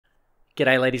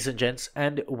G'day ladies and gents,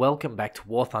 and welcome back to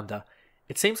War Thunder.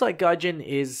 It seems like Gaijin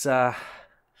is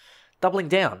doubling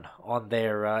down on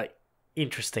their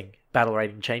interesting battle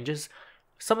rating changes.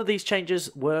 Some of these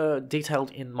changes were detailed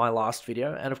in my last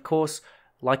video, and of course,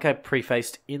 like I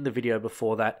prefaced in the video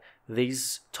before that,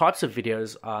 these types of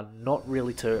videos are not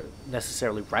really to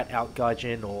necessarily rat out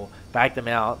Gaijin or bag them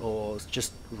out or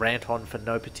just rant on for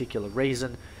no particular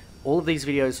reason. All of these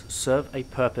videos serve a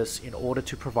purpose in order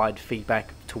to provide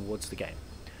feedback towards the game.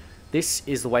 This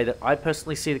is the way that I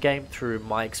personally see the game through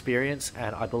my experience,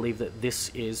 and I believe that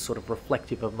this is sort of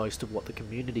reflective of most of what the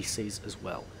community sees as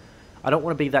well. I don't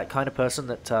want to be that kind of person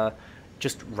that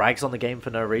just rags on the game for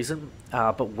no reason,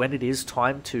 but when it is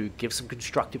time to give some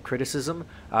constructive criticism,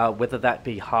 whether that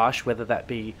be harsh, whether that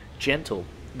be gentle,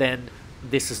 then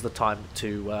this is the time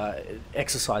to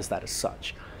exercise that as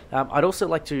such. I'd also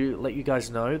like to let you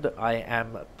guys know that I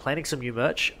am planning some new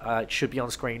merch. It should be on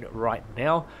screen right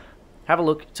now. Have a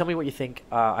look, tell me what you think.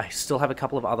 I still have a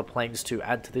couple of other planes to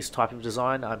add to this type of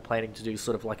design. I'm planning to do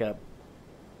sort of like a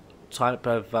type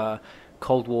of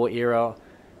Cold War era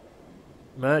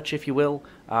merch, if you will.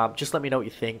 Just let me know what you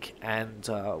think, and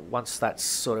once that's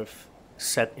sort of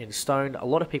set in stone, a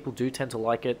lot of people do tend to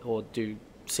like it, or do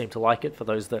seem to like it, for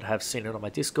those that have seen it on my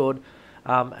Discord.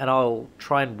 And I'll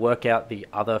try and work out the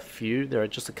other few. There are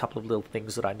just a couple of little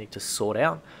things that I need to sort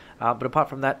out. But apart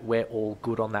from that, we're all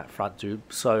good on that front, dude.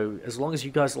 So as long as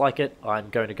you guys like it, I'm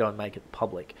going to go and make it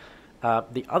public.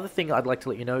 The other thing I'd like to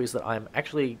let you know is that I'm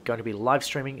actually going to be live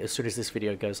streaming as soon as this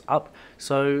video goes up.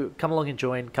 So come along and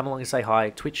join, come along and say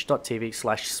hi,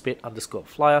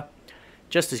 twitch.tv/spit_flyer,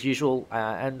 just as usual,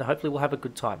 and hopefully we'll have a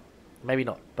good time. Maybe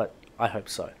not, but I hope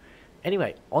so.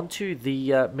 Anyway, on to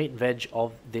the meat and veg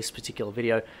of this particular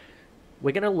video.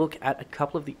 We're going to look at a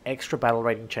couple of the extra battle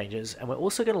rating changes, and we're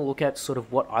also going to look at sort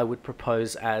of what I would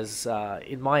propose as,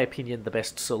 in my opinion, the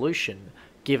best solution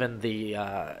given the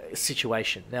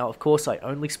situation. Now, of course, I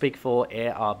only speak for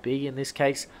Air RB in this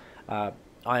case. I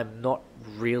am not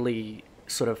really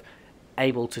sort of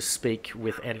able to speak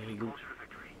with any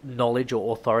knowledge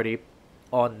or authority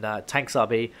on Tanks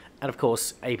RB, and of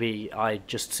course AB I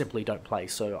just simply don't play,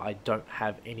 so I don't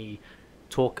have any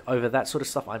talk over that sort of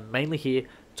stuff. I'm mainly here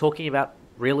talking about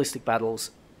realistic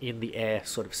battles in the air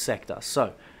sort of sector.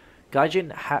 So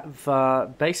Gaijin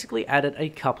have basically added a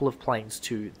couple of planes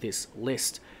to this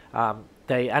list.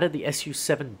 They added the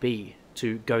SU-7B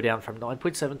to go down from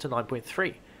 9.7 to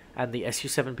 9.3, and the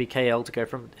SU-7BKL to go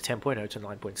from 10.0 to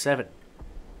 9.7.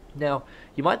 Now,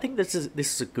 you might think this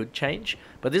is a good change,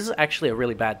 but this is actually a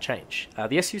really bad change.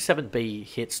 The SU-7B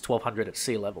hits 1200 at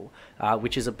sea level,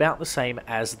 which is about the same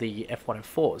as the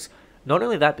F-104s. Not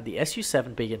only that, but the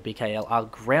SU-7B and BKL are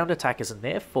ground attackers, and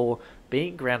therefore,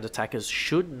 being ground attackers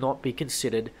should not be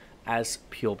considered as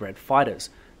purebred fighters.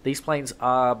 These planes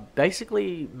are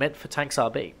basically meant for Tanks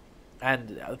RB.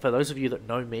 And for those of you that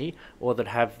know me, or that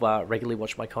have regularly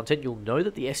watched my content, you'll know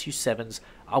that the SU-7s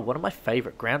are one of my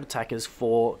favourite ground attackers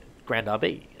for Grand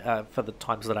RB, for the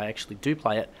times that I actually do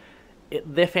play it.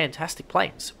 They're fantastic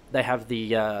planes. They have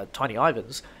the Tiny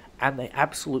Ivans, and they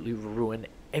absolutely ruin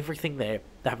everything there.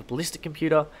 They have a ballistic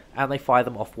computer, and they fire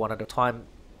them off one at a time.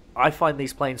 I find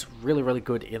these planes really, really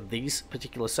good in these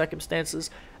particular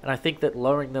circumstances, and I think that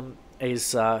lowering them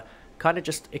is kind of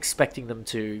just expecting them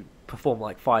to perform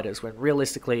like fighters, when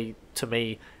realistically, to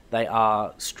me, they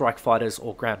are strike fighters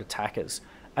or ground attackers.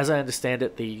 As I understand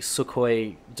it, the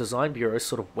Sukhoi Design Bureau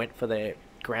sort of went for their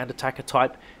ground attacker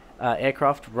type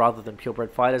aircraft rather than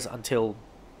purebred fighters until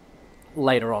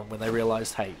later on, when they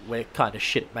realized, hey, we're kind of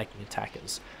shit at making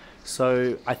attackers.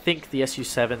 So I think the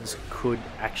SU-7s could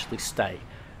actually stay.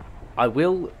 I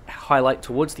will highlight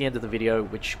towards the end of the video,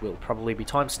 which will probably be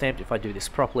timestamped if I do this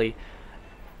properly,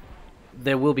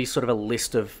 there will be sort of a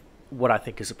list of what I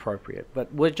think is appropriate.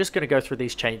 But we're just going to go through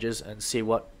these changes and see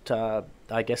what,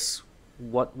 I guess,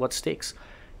 what sticks.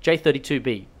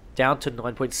 J32B, down to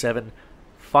 9.7,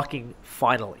 fucking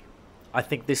finally. I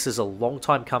think this is a long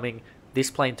time coming. This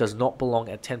plane does not belong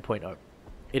at 10.0.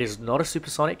 It is not a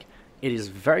supersonic. It is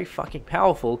very fucking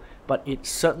powerful, but it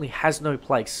certainly has no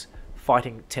place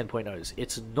fighting 10.0s.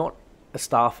 It's not a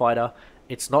starfighter,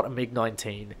 it's not a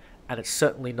MiG-19, and it's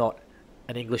certainly not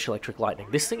an English Electric Lightning.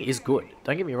 This thing is good,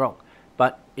 don't get me wrong,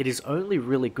 but it is only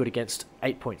really good against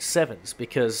 8.7s,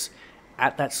 because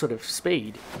at that sort of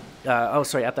speed,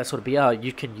 at that sort of BR,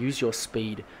 you can use your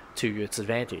speed to its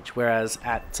advantage, whereas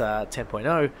at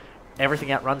 10.0,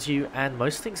 everything outruns you, and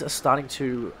most things are starting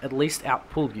to at least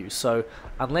outpull you, so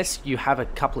unless you have a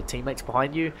couple of teammates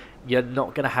behind you, you're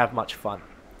not going to have much fun.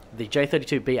 The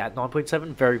J32B at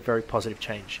 9.7, very, very positive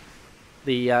change.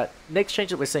 The next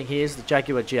change that we're seeing here is the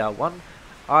Jaguar GR1.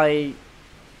 I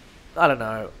I don't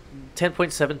know,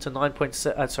 10.7 to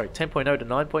 9.7, sorry, 10.0 to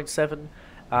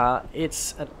 9.7.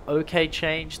 It's an okay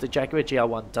change. The Jaguar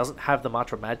GR1 doesn't have the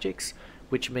Matra Magics,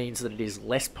 which means that it is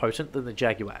less potent than the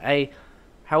Jaguar A.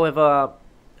 However,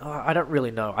 I don't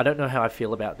really know. I don't know how I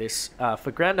feel about this.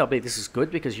 For Ground LB, this is good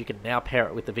because you can now pair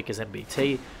it with the Vickers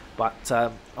MBT,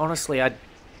 but honestly, I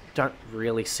don't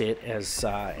really see it as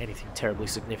anything terribly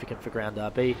significant for Ground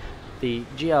RB. The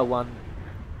GR1,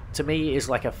 to me, is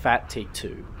like a fat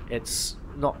T2. It's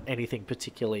not anything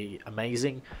particularly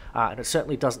amazing, and it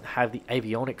certainly doesn't have the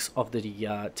avionics of the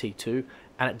T2,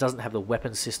 and it doesn't have the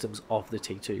weapon systems of the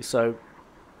T2. So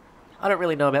I don't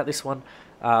really know about this one.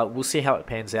 We'll see how it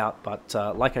pans out, but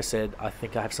like I said, I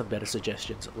think I have some better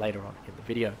suggestions later on in the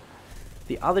video.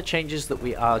 The other changes that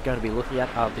we are going to be looking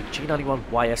at are the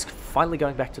G91YS finally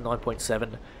going back to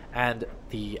 9.7, and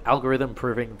the algorithm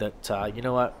proving that, you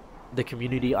know what, the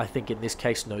community, I think in this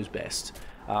case, knows best.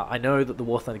 I know that the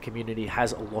War Thunder community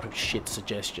has a lot of shit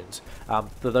suggestions.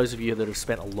 For those of you that have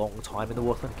spent a long time in the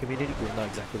War Thunder community, will know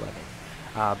exactly what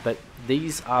I mean. But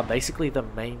these are basically the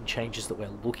main changes that we're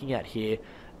looking at here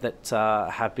that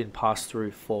have been passed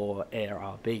through for Air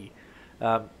RB.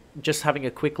 Just having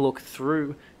a quick look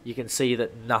through, you can see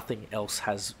that nothing else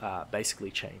has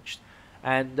basically changed.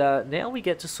 And now we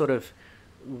get to sort of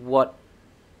what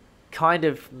kind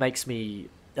of makes me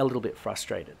a little bit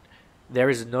frustrated. There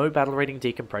is no battle rating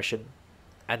decompression,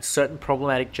 and certain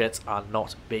problematic jets are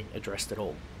not being addressed at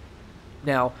all.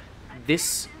 Now,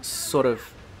 this sort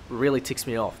of really ticks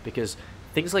me off because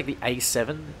things like the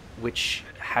A7, which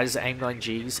has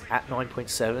AIM-9Gs at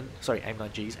 9.7, sorry,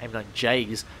 AIM-9Gs,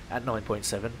 AIM-9Js at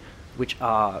 9.7, which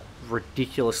are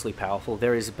ridiculously powerful.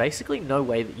 There is basically no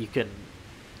way that you can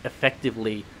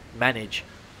effectively manage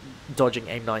dodging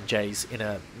AIM-9Js in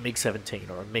a MiG-17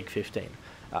 or a MiG-15.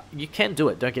 You can do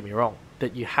it, don't get me wrong,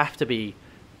 but you have to be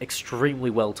extremely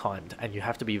well timed and you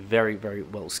have to be very, very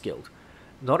well skilled.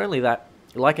 Not only that,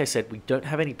 like I said, we don't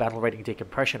have any battle rating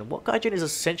decompression, and what Gaijin is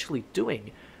essentially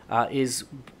doing is,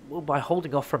 well, by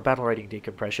holding off from battle rating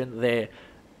decompression, they're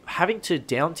having to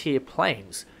down tier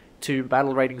planes to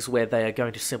battle ratings where they are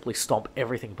going to simply stomp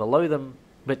everything below them,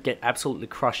 but get absolutely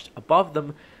crushed above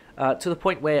them, to the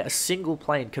point where a single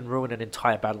plane can ruin an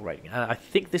entire battle rating. And I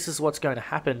think this is what's going to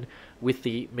happen with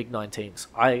the MiG-19s.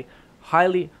 I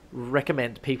highly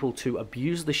recommend people to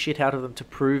abuse the shit out of them to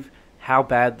prove how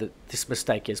bad this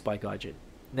mistake is by Gaijin.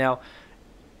 Now,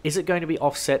 is it going to be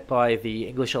offset by the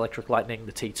English Electric Lightning,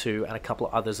 the T2, and a couple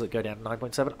of others that go down to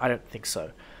 9.7? I don't think so.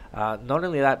 Not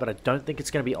only that, but I don't think it's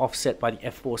going to be offset by the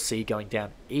F4C going down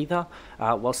either.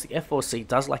 Whilst the F4C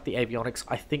does lack the avionics,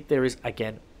 I think there is,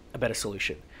 again, a better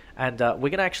solution. And we're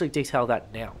going to actually detail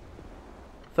that now.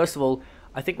 First of all,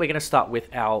 I think we're going to start with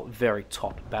our very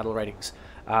top battle ratings.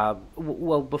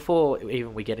 Well, before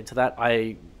even we get into that,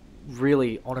 I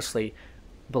really, honestly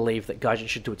believe that Gaijin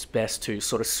should do its best to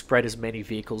sort of spread as many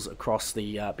vehicles across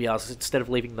the BRs instead of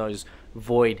leaving those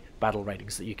void battle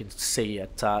ratings that you can see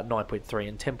at 9.3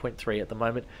 and 10.3 at the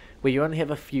moment, where you only have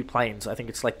a few planes. I think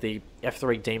it's like the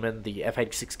F3 Demon, the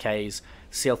F86Ks,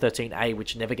 CL13A,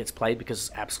 which never gets played because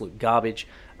it's absolute garbage,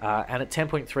 and at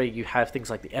 10.3 you have things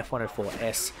like the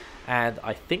F104S, and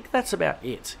I think that's about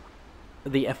it.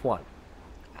 The F1.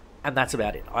 And that's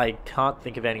about it. I can't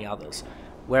think of any others.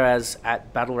 Whereas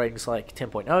at battle ratings like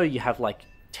 10.0, you have like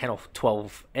 10 or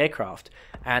 12 aircraft,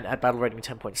 and at battle rating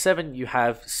 10.7, you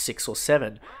have 6 or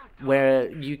 7, where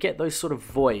you get those sort of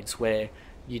voids where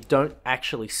you don't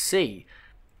actually see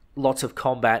lots of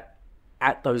combat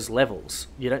at those levels.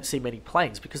 You don't see many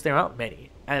planes because there aren't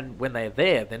many, and when they're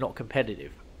there, they're not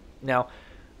competitive. Now,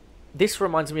 this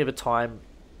reminds me of a time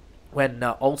when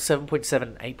old 7.7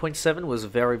 and 8.7 was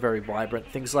very, very vibrant.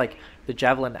 Things like the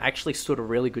Javelin actually stood a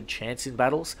really good chance in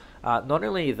battles. Not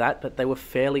only that, but they were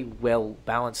fairly well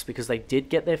balanced because they did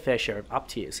get their fair share of up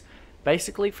tiers.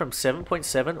 Basically, from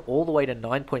 7.7 all the way to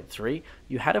 9.3,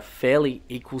 you had a fairly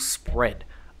equal spread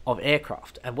of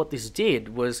aircraft. And what this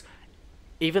did was,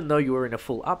 even though you were in a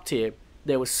full up tier,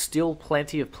 there was still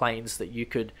plenty of planes that you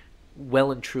could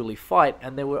well and truly fight,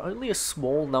 and there were only a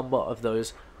small number of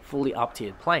those fully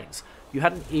up-tiered planes. You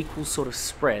had an equal sort of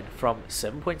spread from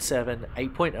 7.7,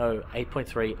 8.0,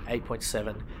 8.3,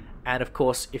 8.7, and of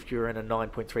course, if you're in a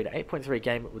 9.3 to 8.3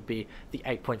 game, it would be the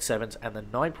 8.7s and the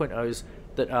 9.0s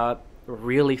that are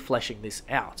really fleshing this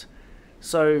out.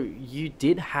 So you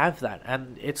did have that,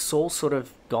 and it's all sort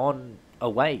of gone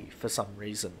away for some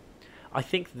reason. I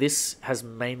think this has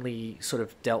mainly sort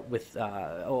of dealt with,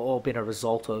 or been a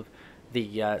result of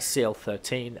the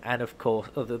CL13, and of course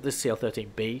the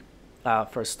CL13B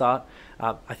for a start.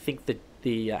 I think that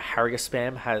the Harrier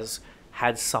spam has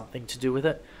had something to do with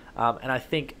it. And I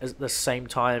think at the same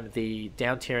time, the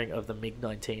down tiering of the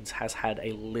MiG-19s has had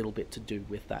a little bit to do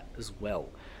with that as well.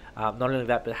 Not only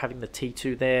that, but having the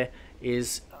T2 there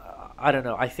is, I don't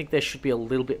know, I think there should be a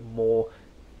little bit more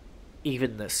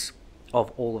evenness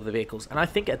of all of the vehicles. And I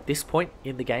think at this point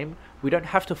in the game, we don't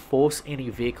have to force any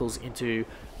vehicles into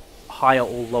higher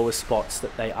or lower spots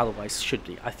that they otherwise should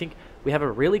be. I think we have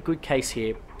a really good case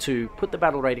here to put the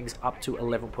battle ratings up to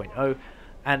 11.0,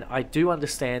 and I do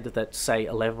understand that, say,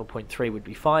 11.3 would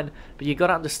be fine, but you got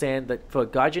to understand that for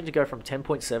Gaijin to go from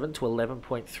 10.7 to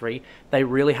 11.3, they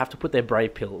really have to put their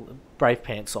brave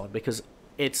pants on, because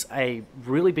it's a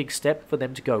really big step for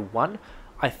them to go 1.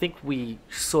 I think we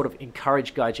sort of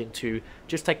encourage Gaijin to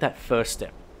just take that first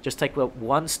step. Just take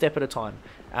one step at a time.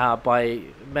 By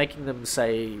making them,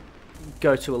 say,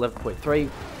 go to 11.3,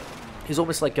 is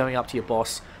almost like going up to your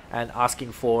boss and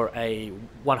asking for a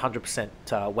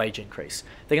 100% wage increase.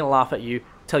 They're going to laugh at you,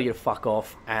 tell you to fuck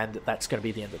off, and that's going to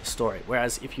be the end of the story.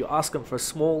 Whereas if you ask them for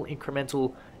small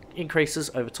incremental increases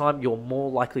over time, you're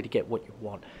more likely to get what you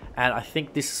want. And I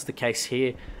think this is the case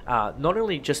here, not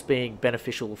only just being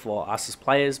beneficial for us as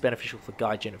players, beneficial for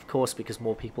Gaijin, of course, because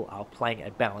more people are playing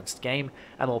a balanced game,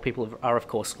 and more people are, of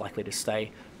course, likely to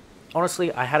stay.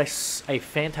 Honestly, I had a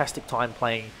fantastic time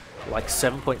playing like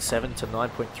 7.7 to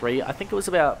 9.3. I think it was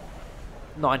about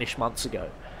 9-ish months ago.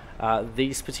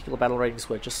 These particular battle ratings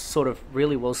were just sort of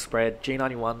really well spread.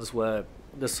 G91s were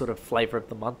the sort of flavor of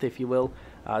the month, if you will,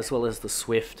 as well as the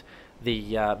Swift. The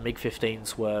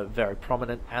MiG-15s were very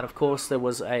prominent, and of course there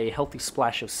was a healthy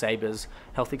splash of Sabres,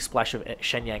 healthy splash of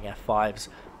Shenyang F5s,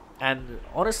 and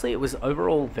honestly it was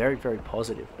overall very, very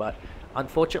positive, but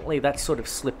unfortunately that sort of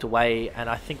slipped away, and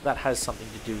I think that has something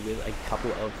to do with a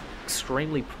couple of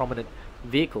extremely prominent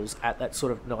vehicles at that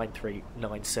sort of 9.3,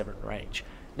 9.7 range.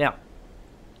 Now,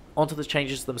 onto the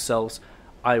changes themselves,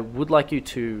 I would like you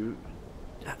to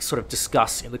sort of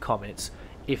discuss in the comments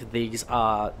if these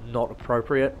are not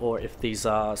appropriate or if these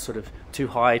are sort of too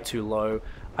high, too low.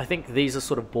 I think these are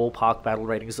sort of ballpark battle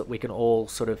ratings that we can all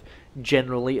sort of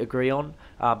generally agree on,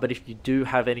 but if you do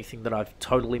have anything that I've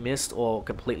totally missed or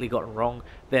completely gotten wrong,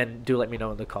 then do let me know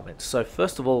in the comments. So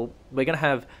first of all, we're going to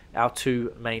have our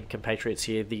two main compatriots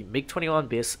here, the MiG-21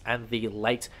 BIS and the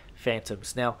late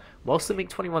Phantoms. Now, whilst the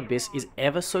MiG-21 BIS is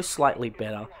ever so slightly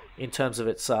better in terms of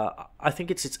its, I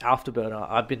think it's its afterburner.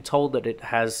 I've been told that it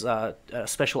has a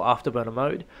special afterburner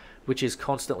mode, which is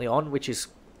constantly on, which is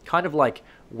kind of like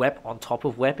WEP on top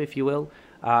of WEP, if you will,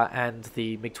 and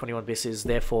the MiG-21 BIS is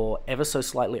therefore ever so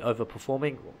slightly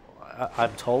overperforming,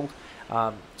 I'm told.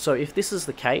 So if this is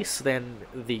the case, then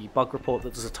the bug report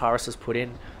that Zataris has put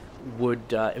in would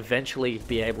eventually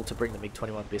be able to bring the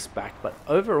MiG-21 BIS back, but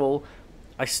overall,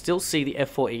 I still see the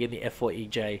F4E and the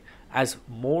F4EJ as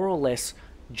more or less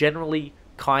generally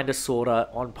kinda sorta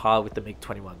on par with the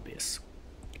MiG-21 BIS,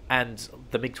 and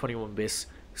the MiG-21 BIS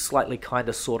slightly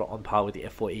kinda sorta on par with the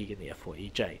F4E and the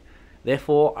F4EJ.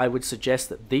 Therefore, I would suggest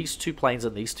that these two planes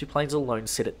and these two planes alone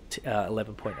sit at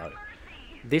 11.0.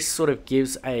 This sort of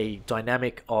gives a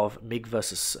dynamic of MiG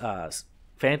versus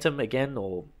Phantom again,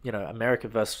 or America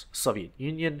versus Soviet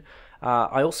Union.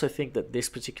 I also think that this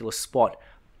particular spot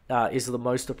is the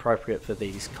most appropriate for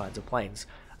these kinds of planes.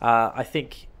 I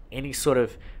think any sort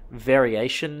of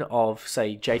variation of,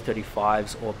 say,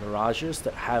 J-35s or Mirages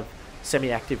that have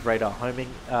semi-active radar homing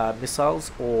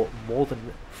missiles, or more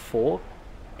than 4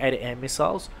 air-to-air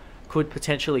missiles, could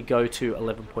potentially go to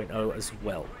 11.0 as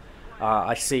well.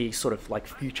 I see sort of like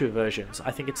future versions.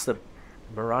 I think it's the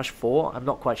Mirage 4, I'm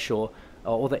not quite sure,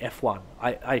 or the F1.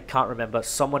 I can't remember.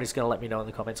 Someone is going to let me know in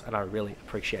the comments, and I really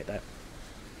appreciate that.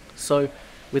 So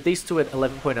with these two at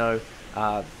 11.0,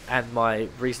 and my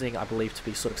reasoning I believe to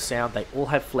be sort of sound, they all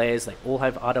have flares, they all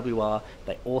have RWR,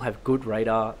 they all have good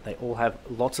radar, they all have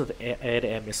lots of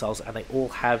air-to-air missiles, and they all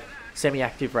have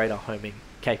semi-active radar homing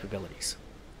capabilities.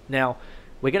 Now,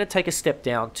 we're going to take a step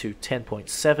down to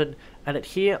 10.7, and at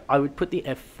here I would put the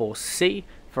F4C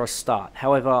for a start.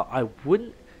 However, I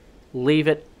wouldn't leave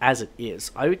it as it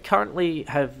is. I would currently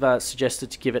have suggested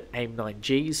to give it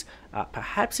AIM-9Gs,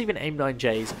 perhaps even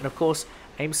AIM-9Js, and of course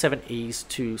AIM-7Es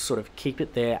to sort of keep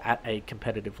it there at a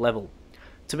competitive level.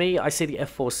 To me, I see the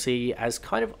F4C as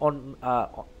kind of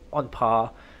on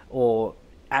par or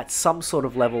at some sort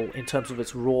of level in terms of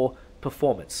its raw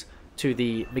performance to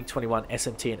the MiG-21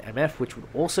 SMT and MF, which would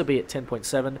also be at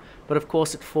 10.7, but of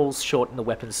course it falls short in the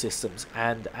weapon systems,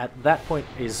 and at that point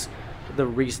is the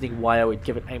reasoning why I would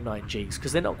give it AIM-9Gs,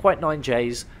 because they're not quite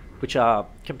 9Js, which are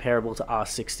comparable to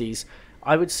R60s.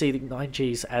 I would see the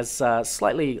 9Gs as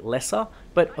slightly lesser,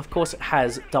 but of course it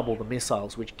has double the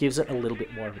missiles, which gives it a little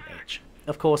bit more of an edge.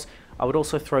 Of course, I would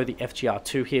also throw the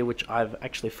FGR2 here, which I've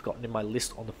actually forgotten in my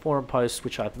list on the forum post,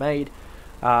 which I've made.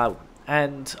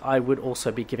 And I would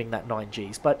also be giving that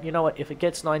 9Gs. But you know what, if it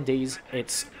gets 9Ds,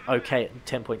 it's okay at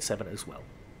 10.7 as well.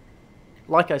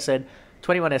 Like I said,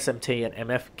 21 SMT and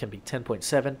MF can be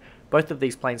 10.7. Both of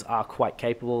these planes are quite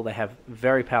capable. They have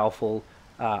very powerful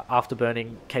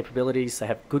afterburning capabilities. They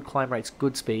have good climb rates,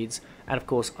 good speeds, and of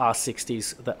course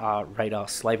R60s that are radar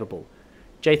slavable.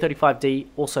 J35D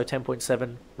also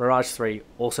 10.7, Mirage 3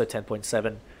 also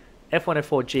 10.7,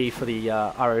 F104G for the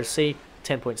ROC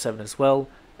 10.7 as well,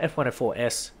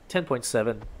 F104S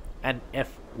 10.7, and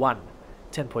F1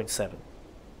 10.7.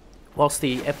 Whilst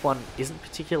the F1 isn't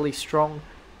particularly strong,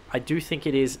 I do think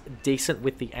it is decent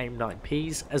with the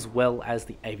AIM-9Ps as well as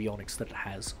the avionics that it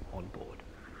has on board.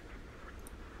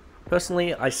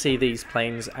 Personally, I see these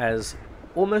planes as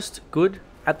almost good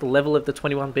at the level of the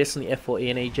 21 BIS and the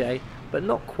F4E and EJ, but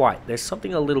not quite. There's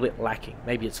something a little bit lacking.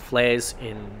 Maybe it's flares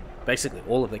in basically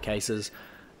all of the cases.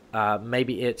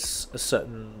 Maybe it's a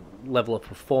certain level of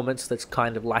performance that's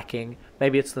kind of lacking.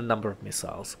 Maybe it's the number of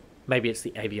missiles. Maybe it's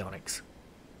the avionics.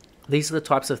 These are the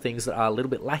types of things that are a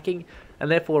little bit lacking and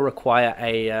therefore require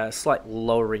a slight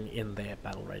lowering in their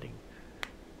battle rating.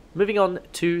 Moving on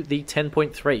to the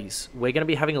 10.3s, we're going to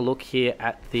be having a look here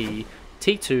at the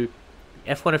T2,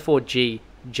 F104G,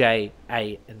 J,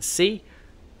 A, and C.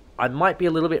 I might be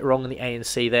a little bit wrong on the A and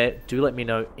C there. Do let me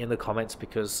know in the comments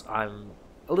because I'm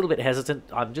a little bit hesitant.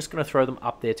 I'm just going to throw them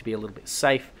up there to be a little bit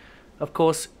safe. Of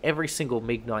course, every single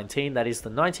MiG-19, that is the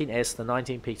 19S, the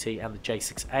 19PT, and the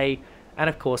J6A, and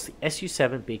of course the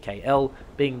Su-7BKL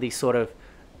being the sort of,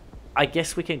 I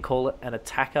guess we can call it an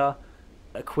attacker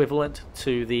equivalent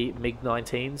to the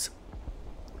MiG-19s.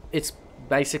 It's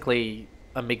basically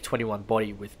a MiG-21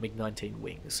 body with MiG-19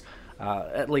 wings.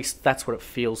 At least that's what it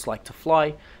feels like to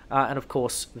fly. And of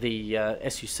course the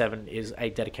Su-7 is a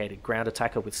dedicated ground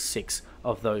attacker with 6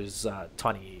 of those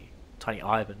tiny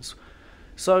Ivans.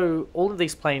 So all of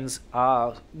these planes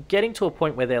are getting to a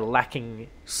point where they're lacking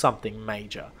something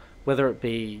major, whether it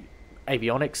be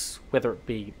avionics, whether it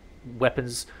be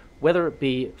weapons, whether it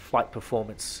be flight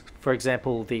performance. For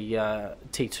example, the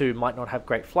T2 might not have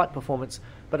great flight performance,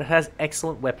 but it has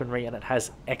excellent weaponry and it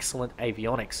has excellent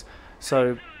avionics.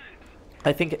 So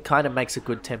I think it kind of makes a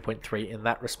good 10.3 in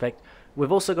that respect.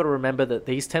 We've also got to remember that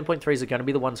these 10.3s are going to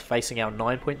be the ones facing our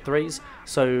 9.3s,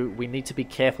 so we need to be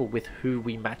careful with who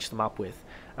we match them up with.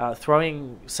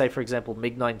 Throwing, say for example,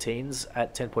 MiG-19s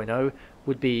at 10.0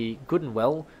 would be good and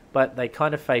well, but they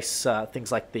kind of face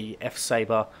things like the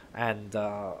F-Sabre, and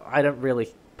I don't really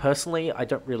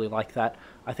like that.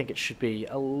 I think it should be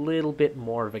a little bit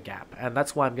more of a gap, and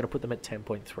that's why I'm going to put them at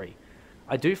 10.3.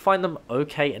 I do find them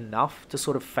okay enough to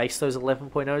sort of face those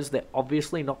 11.0s. They're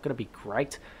obviously not going to be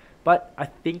great, but I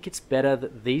think it's better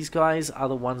that these guys are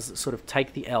the ones that sort of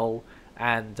take the L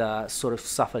and sort of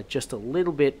suffer just a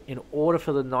little bit in order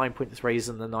for the 9.3s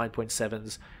and the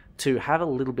 9.7s to have a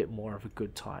little bit more of a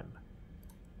good time.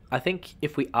 I think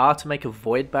if we are to make a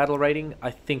void battle rating,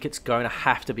 I think it's going to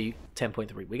have to be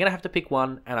 10.3. We're going to have to pick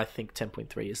one, and I think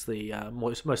 10.3 is the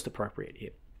most appropriate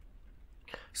here.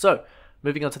 So,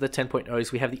 moving on to the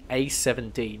 10.0s, we have the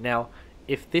A7D. Now,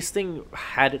 if this thing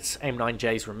had its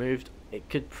AIM-9Js removed, it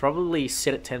could probably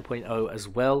sit at 10.0 as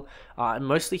well. I'm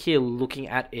mostly here looking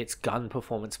at its gun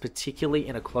performance, particularly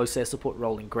in a close air support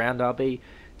rolling ground RB.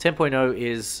 10.0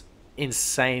 is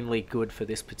insanely good for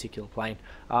this particular plane.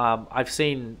 I've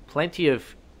seen plenty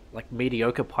of like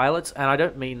mediocre pilots, and I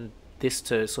don't mean this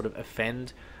to sort of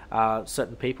offend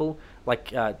certain people.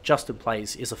 Like Justin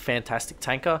Plays is a fantastic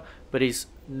tanker, but he's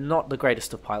not the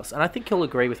greatest of pilots, and I think he'll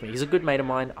agree with me. He's a good mate of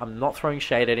mine. I'm not throwing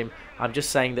shade at him. I'm just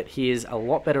saying that he is a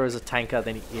lot better as a tanker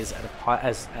than he is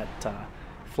at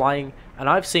flying, and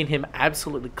I've seen him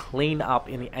absolutely clean up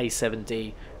in the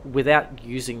A7D without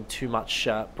using too much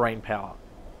brain power.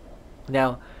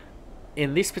 Now,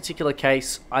 in this particular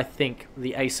case, I think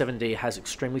the A7D has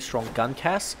extremely strong gun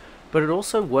CAS, but it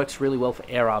also works really well for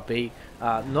air RB,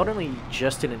 not only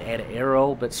just in an air-to-air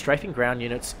role, but strafing ground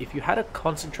units. If you had a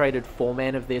concentrated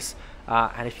 4-man of this,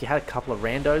 and if you had a couple of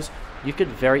randos, you could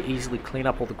very easily clean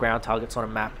up all the ground targets on a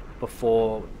map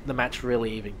before the match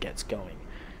really even gets going.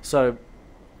 So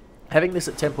having this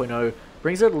at 10.0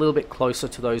 brings it a little bit closer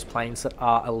to those planes that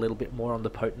are a little bit more on the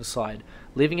potent side,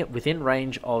 leaving it within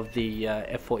range of the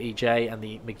F4EJ and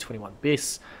the MiG-21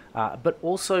 BIS, but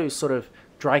also sort of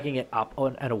dragging it up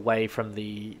on and away from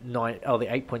the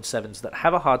 8.7s that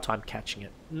have a hard time catching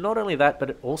it. Not only that,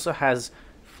 but it also has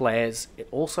flares, it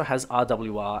also has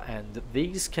RWR, and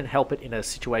these can help it in a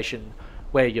situation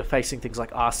where you're facing things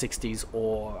like R60s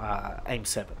or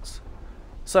AIM-7s.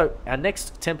 So our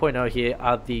next 10.0 here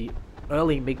are the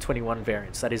early MiG-21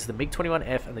 variants, that is the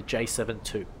MiG-21F and the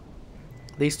J-72.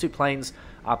 These two planes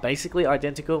are basically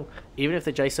identical, even if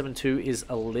the J-72 is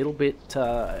a little bit,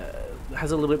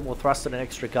 has a little bit more thrust and an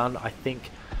extra gun, I think,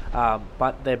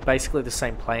 but they're basically the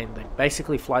same plane. They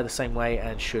basically fly the same way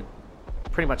and should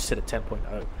pretty much sit at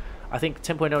 10.0. I think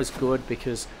 10.0 is good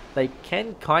because they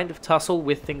can kind of tussle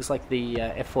with things like the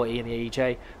F4E and the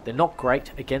EJ. They're not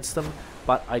great against them,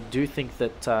 but I do think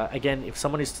that, again, if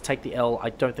someone is to take the L, I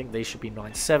don't think these should be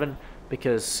 9.7,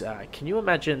 because can you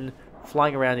imagine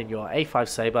flying around in your A5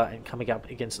 Sabre and coming up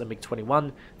against a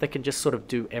MiG-21 that can just sort of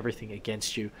do everything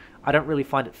against you? I don't really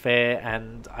find it fair,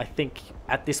 and I think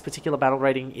at this particular battle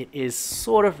rating, it is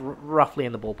sort of roughly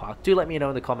in the ballpark. Do let me know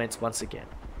in the comments once again.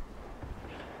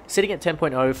 Sitting at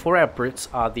 10.0 for our Brits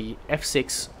are the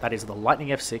F6, that is the Lightning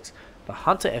F6, the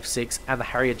Hunter F6, and the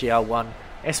Harrier GR1.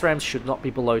 SRAMs should not be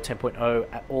below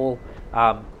 10.0 at all.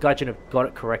 Gaijin have got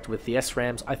it correct with the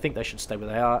SRAMs. I think they should stay where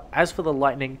they are. As for the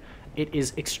Lightning, it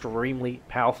is extremely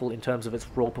powerful in terms of its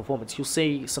raw performance. You'll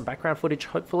see some background footage,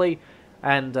 hopefully,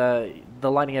 and the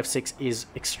Lightning F6 is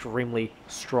extremely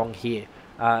strong here.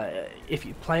 If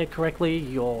you play it correctly,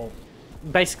 you're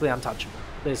basically untouchable.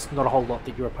 There's not a whole lot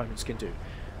that your opponents can do.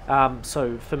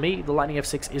 So for me, the Lightning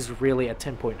F6 is really at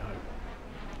 10.0.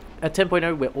 At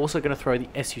 10.0, we're also going to throw the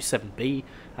Su-7B,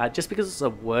 just because it's a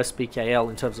worse BKL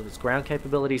in terms of its ground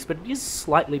capabilities, but it is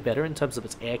slightly better in terms of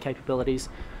its air capabilities.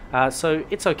 So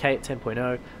it's okay at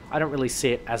 10.0. I don't really see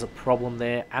it as a problem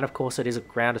there, and of course it is a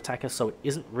ground attacker, so it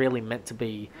isn't really meant to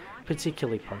be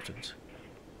particularly potent.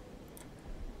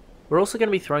 We're also going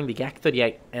to be throwing the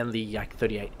Yak-38 and the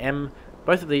Yak-38M.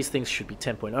 Both of these things should be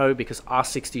 10.0 because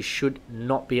R60 should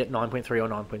not be at 9.3 or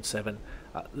 9.7.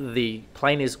 The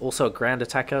plane is also a ground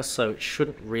attacker, so it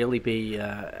shouldn't really be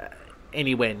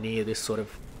anywhere near this sort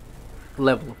of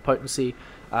level of potency.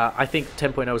 I think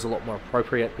 10.0 is a lot more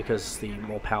appropriate because the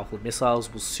more powerful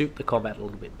missiles will suit the combat a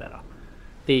little bit better.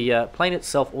 The plane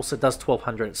itself also does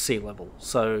 1200 at sea level,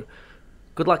 so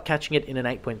good luck catching it in an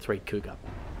 8.3 Cougar.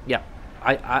 Yeah,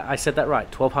 I said that right,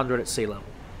 1200 at sea level.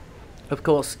 Of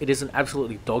course, it is an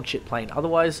absolutely dogshit plane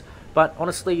otherwise, but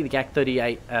honestly, the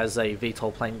Yak-38 as a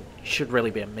VTOL plane should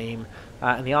really be a meme,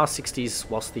 and the R60s,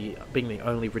 whilst being the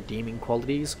only redeeming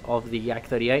qualities of the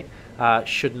Yak-38,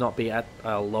 should not be at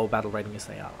a low battle rating as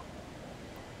they are.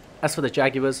 As for the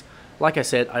Jaguars, like I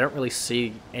said, I don't really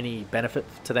see any benefit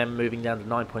to them moving down to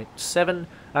 9.7,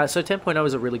 so 10.0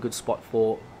 is a really good spot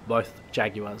for both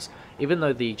Jaguars. Even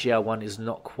though the GR1 is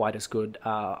not quite as good,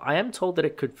 I am told that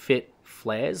it could fit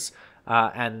flares,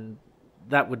 and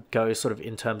that would go sort of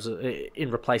in terms of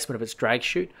in replacement of its drag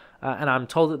chute, and I'm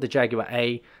told that the Jaguar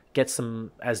A gets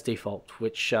them as default,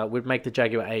 which would make the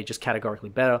Jaguar A just categorically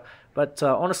better, but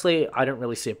honestly I don't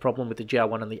really see a problem with the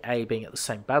GR1 and the A being at the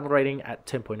same battle rating at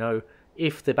 10.0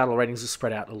 if the battle ratings are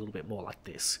spread out a little bit more like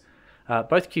this.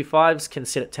 Both Q5s can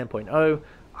sit at 10.0.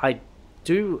 I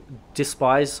do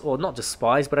despise, or not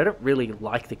despise, but I don't really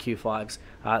like the Q5s.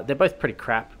 They're both pretty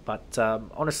crap, but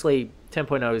honestly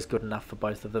 10.0 is good enough for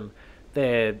both of them.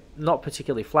 They're not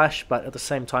particularly flash, but at the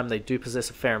same time they do possess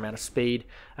a fair amount of speed,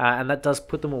 and that does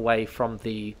put them away from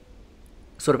the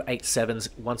sort of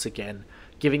 8.7s once again,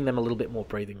 giving them a little bit more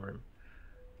breathing room.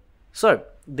 So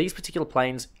these particular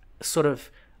planes, sort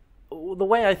of, the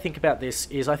way I think about this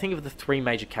is I think of the three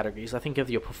major categories. I think of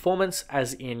your performance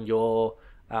as in your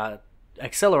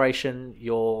acceleration,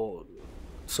 your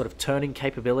sort of turning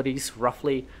capabilities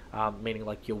roughly, meaning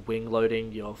like your wing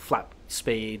loading, your flap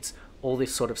speeds, all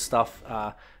this sort of stuff,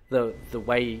 the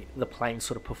way the plane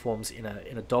sort of performs in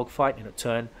a dogfight, in a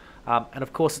turn, and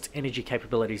of course its energy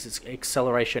capabilities, its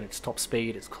acceleration, its top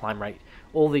speed, its climb rate,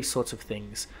 all these sorts of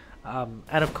things.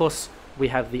 And of course we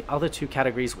have the other two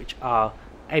categories, which are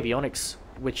avionics,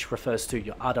 which refers to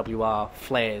your RWR,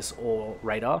 flares or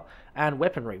radar, and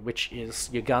weaponry, which is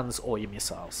your guns or your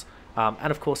missiles. And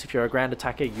of course, if you're a ground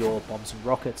attacker, your bombs and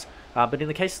rockets. But in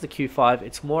the case of the Q5,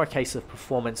 it's more a case of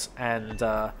performance and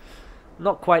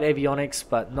not quite avionics,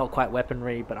 but not quite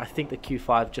weaponry. But I think the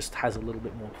Q5 just has a little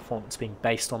bit more performance being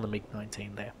based on the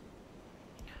MiG-19 there.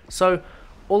 So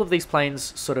all of these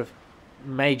planes sort of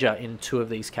major in two of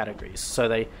these categories. So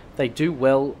they do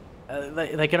well.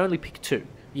 They can only pick two.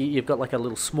 You've got like a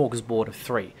little smorgasbord of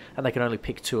three, and they can only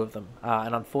pick two of them.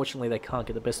 And unfortunately, they can't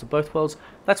get the best of both worlds.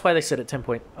 That's why they set at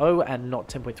 10.0 and not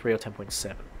 10.3 or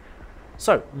 10.7.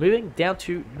 So, moving down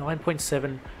to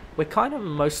 9.7, we're kind of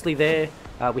mostly there.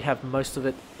 We have most of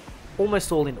it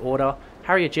almost all in order.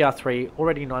 Harrier GR3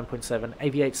 already 9.7,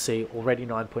 AV-8C already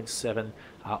 9.7,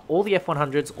 all the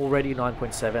F100s already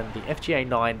 9.7, the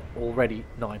FGA-9 already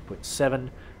 9.7,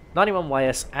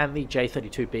 91YS and the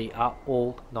J32B are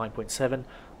all 9.7.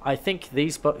 I think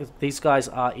these guys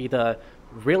are either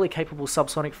really capable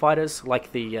subsonic fighters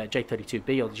like the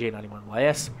J-32B or the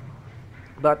G91YS,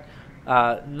 but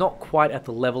not quite at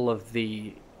the level of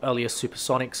the earlier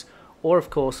supersonics, or of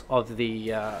course of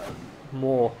the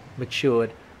more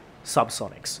matured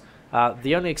subsonics.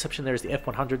 The only exception there is the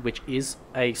F-100, which is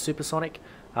a supersonic,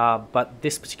 but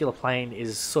this particular plane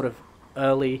is sort of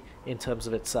early in terms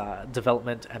of its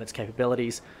development and its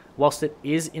capabilities. Whilst it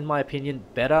is, in my opinion,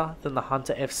 better than the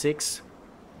Hunter F6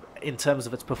 in terms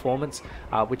of its performance,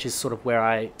 which is sort of where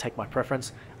I take my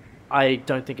preference, I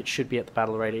don't think it should be at the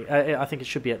battle rating. I think it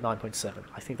should be at 9.7.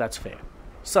 I think that's fair.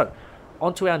 So,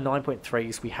 onto our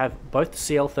 9.3s, we have both the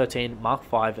CL-13 Mark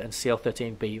V and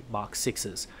CL-13B Mark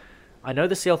VIs. I know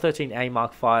the CL-13A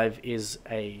Mark V is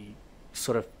a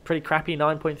sort of pretty crappy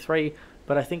 9.3,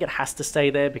 but I think it has to stay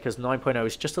there because 9.0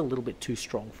 is just a little bit too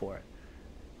strong for it.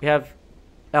 We have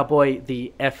our boy,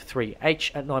 the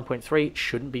F3H at 9.3,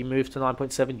 shouldn't be moved to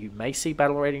 9.7. You may see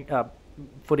battle rating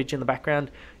footage in the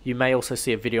background. You may also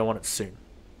see a video on it soon.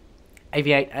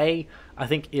 Aviate-A, I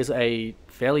think, is a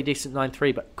fairly decent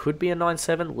 9.3, but could be a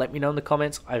 9.7. Let me know in the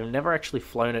comments. I've never actually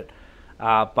flown it,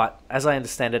 but as I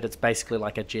understand it, it's basically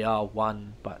like a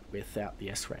GR1, but without the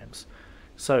SRAMs.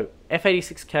 So,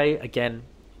 F-86K, again,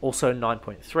 also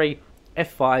 9.3.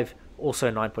 F5,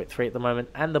 also 9.3 at the moment,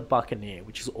 and the Buccaneer,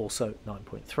 which is also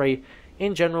 9.3.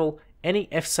 In general, any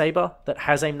F-Sabre that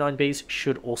has AIM-9Bs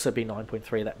should also be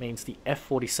 9.3. That means the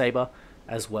F-40 Sabre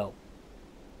as well.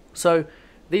 So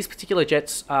these particular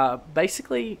jets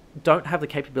basically don't have the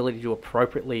capability to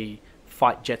appropriately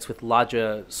fight jets with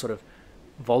larger sort of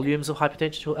volumes of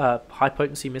high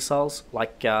potency missiles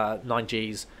like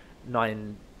 9Gs,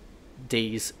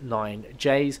 9Ds,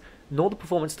 9Js, nor the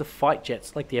performance to fight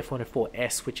jets like the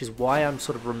F-104S, which is why I'm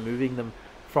sort of removing them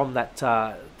from that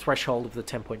threshold of the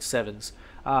 10.7s,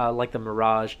 like the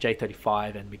Mirage,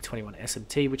 J-35, and MiG-21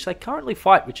 SMT, which they currently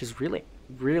fight, which is really,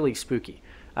 really spooky,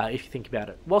 if you think about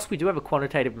it. Whilst we do have a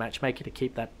quantitative matchmaker to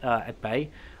keep that at bay,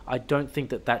 I don't think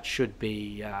that that should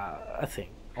be a thing,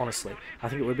 honestly. I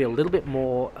think it would be a little bit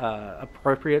more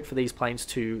appropriate for these planes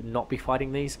to not be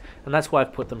fighting these, and that's why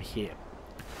I've put them here.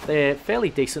 They're fairly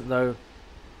decent, though,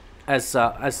 as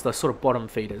the sort of bottom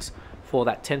feeders for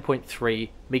that 10.3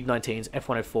 MiG-19s,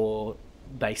 F-104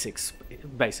 basics,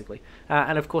 basically.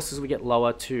 And of course, as we get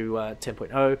lower to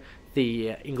 10.0,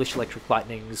 the English Electric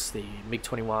Lightnings, the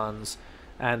MiG-21s,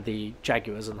 and the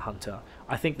Jaguars and the Hunter.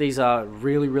 I think these are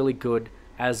really, really good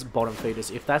as bottom feeders.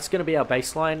 If that's going to be our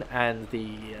baseline and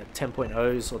the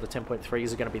 10.0s or the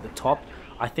 10.3s are going to be the top,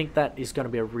 I think that is going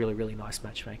to be a really, really nice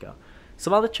matchmaker.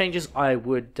 Some other changes I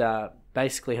would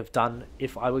basically have done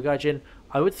if I were Gaijin,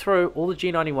 I would throw all the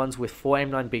G91s with 4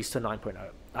 AIM-9Bs to 9.0.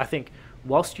 I think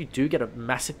whilst you do get a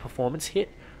massive performance hit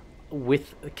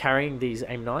with carrying these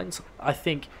AIM-9s, I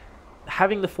think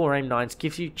having the 4 AIM-9s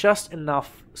gives you just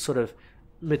enough sort of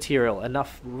material,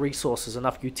 enough resources,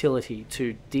 enough utility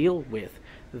to deal with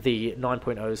the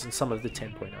 9.0s and some of the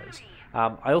 10.0s.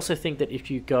 I also think that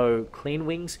if you go clean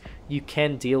wings, you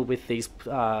can deal with these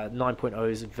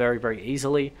 9.0s very, very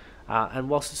easily. And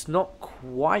whilst it's not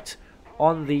quite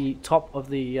on the top of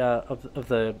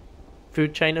the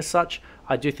food chain as such,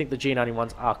 I do think the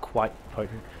G91s are quite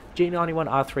potent.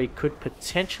 G91R3 could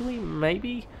potentially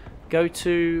maybe go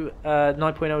to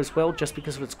 9.0 as well, just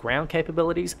because of its ground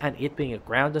capabilities, and it being a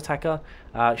ground attacker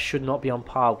should not be on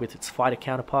par with its fighter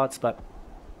counterparts, but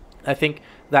I think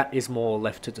that is more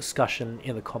left to discussion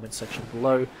in the comment section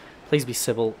below. Please be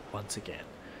civil once again.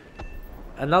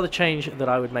 Another change that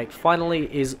I would make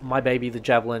finally is my baby, the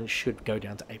Javelin, should go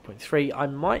down to 8.3. I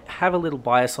might have a little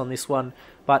bias on this one,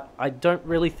 but I don't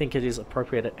really think it is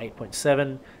appropriate at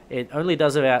 8.7. It only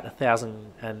does about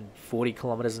 1,040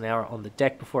 kilometers an hour on the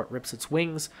deck before it rips its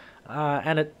wings,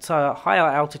 and at higher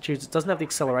altitudes it doesn't have the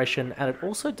acceleration, and it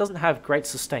also doesn't have great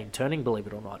sustained turning, believe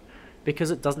it or not,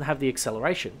 because it doesn't have the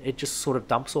acceleration. It just sort of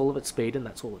dumps all of its speed and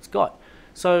that's all it's got.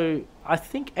 So I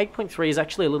think 8.3 is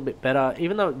actually a little bit better,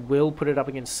 even though it will put it up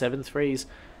against 7.3s.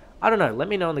 I don't know, let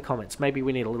me know in the comments. Maybe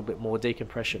we need a little bit more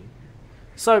decompression.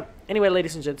 So anyway,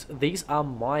 ladies and gents, these are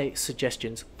my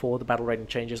suggestions for the battle rating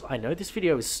changes. I know this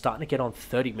video is starting to get on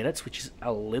 30 minutes, which is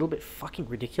a little bit fucking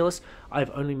ridiculous.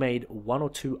 I've only made 1 or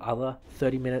 2 other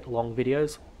 30-minute long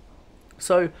videos.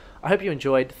 So I hope you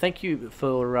enjoyed. Thank you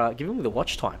for giving me the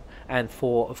watch time, and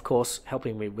for, of course,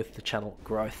 helping me with the channel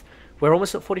growth. We're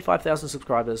almost at 45,000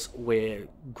 subscribers. We're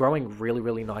growing really,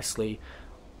 really nicely.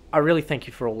 I really thank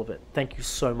you for all of it. Thank you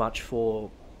so much for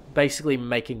basically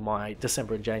making my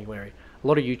December and January. A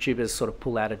lot of YouTubers sort of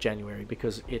pull out of January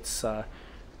because it's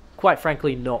quite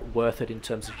frankly not worth it in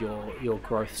terms of your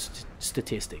growth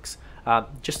statistics.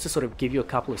 Just to sort of give you a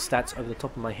couple of stats over the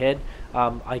top of my head,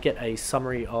 I get a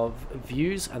summary of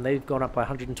views, and they've gone up by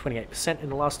 128% in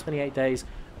the last 28 days.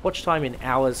 Watch time in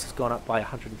hours has gone up by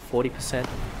 140%,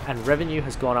 and revenue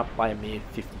has gone up by a mere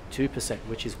 52%,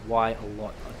 which is why a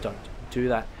lot don't do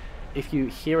that. If you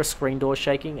hear a screen door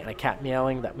shaking and a cat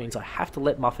meowing, that means I have to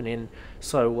let Muffin in.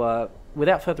 So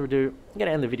without further ado, I'm going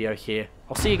to end the video here.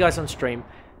 I'll see you guys on stream.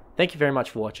 Thank you very much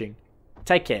for watching.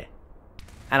 Take care,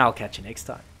 and I'll catch you next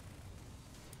time.